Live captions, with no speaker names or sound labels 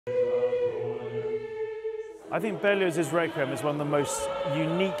I think Berlioz's Requiem is one of the most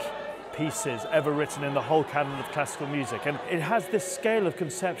unique pieces ever written in the whole canon of classical music, and it has this scale of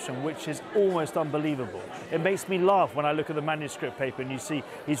conception which is almost unbelievable. It makes me laugh when I look at the manuscript paper and you see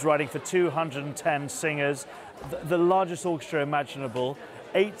he's writing for 210 singers, the largest orchestra imaginable,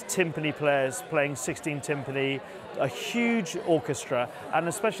 8 timpani players playing 16 timpani, a huge orchestra, and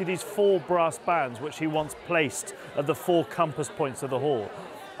especially these 4 brass bands which he wants placed at the 4 compass points of the hall.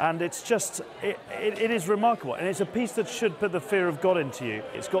 And it's just, it is remarkable, and it's a piece that should put the fear of God into you.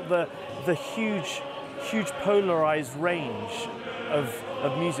 It's got the huge polarized range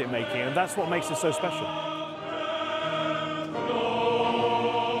of music making, and that's what makes it so special.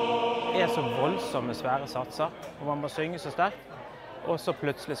 Det så voldsomme, svære satser, og man må synge så sterkt, og så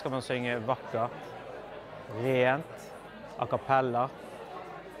plutselig skal man synge vakker, rent, a cappella.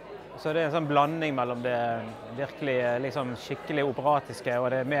 Så det en sånn blanding mellom det virkelig liksom skikkelig operatiske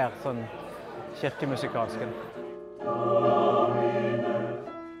og det mer sånn kirkemusikalske.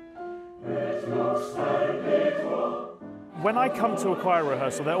 When I come to a choir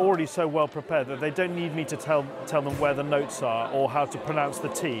rehearsal, they're already so well prepared that they don't need me to tell them where the notes are or how to pronounce the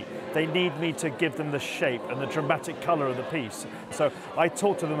T. They need me to give them the shape and the dramatic colour of the piece. So I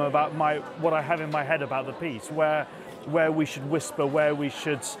talk to them about what I have in my head about the piece, where we should whisper, where we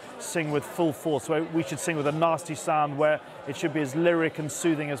should sing with full force, where we should sing with a nasty sound, where it should be as lyric and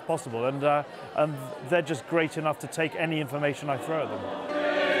soothing as possible. And they're just great enough to take any information I throw at them.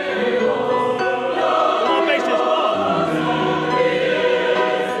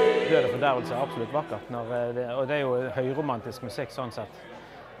 Død og fordervelse absolutt vakkert, og det jo høyromantisk musikk sånn sett,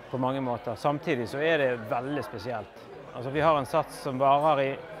 på mange måter. Samtidig så det veldig spesielt. Altså, vi har en sats som varer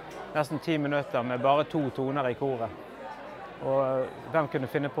i nesten 10 minutter med bare 2 toner i koret. Og hvem kunne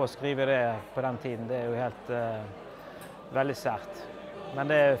finne på å skrive det på den tiden? Det jo helt veldig sært. Men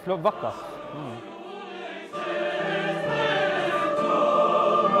det flott vakkert.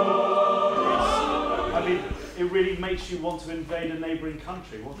 I mean, it really makes you want to invade a neighbouring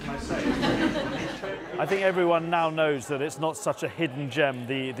country. What can I say? I think everyone now knows that it's not such a hidden gem,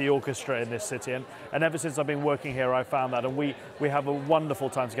 the orchestra in this city. And ever since I've been working here, I found that. And we have a wonderful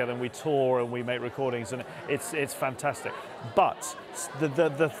time together, and we tour and we make recordings, and it's fantastic. But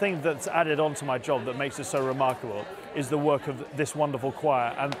the thing that's added onto my job that makes it so remarkable is the work of this wonderful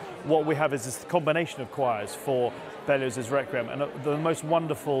choir. And what we have is this combination of choirs for Berlioz's Requiem, and the most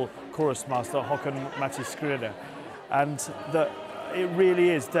wonderful chorus master, Håkon Matti Skrider. And it really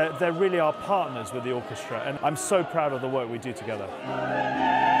is, they really are partners with the orchestra, and I'm so proud of the work we do together.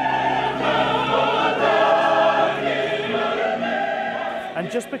 And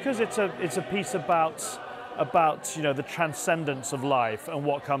just because it's a piece about the transcendence of life and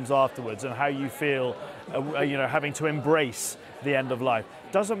what comes afterwards and how you feel having to embrace the end of life,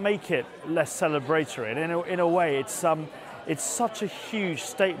 doesn't make it less celebratory. And in a way, it's such a huge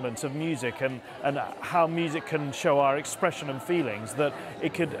statement of music and how music can show our expression and feelings that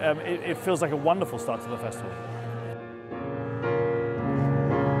it feels like a wonderful start to the festival.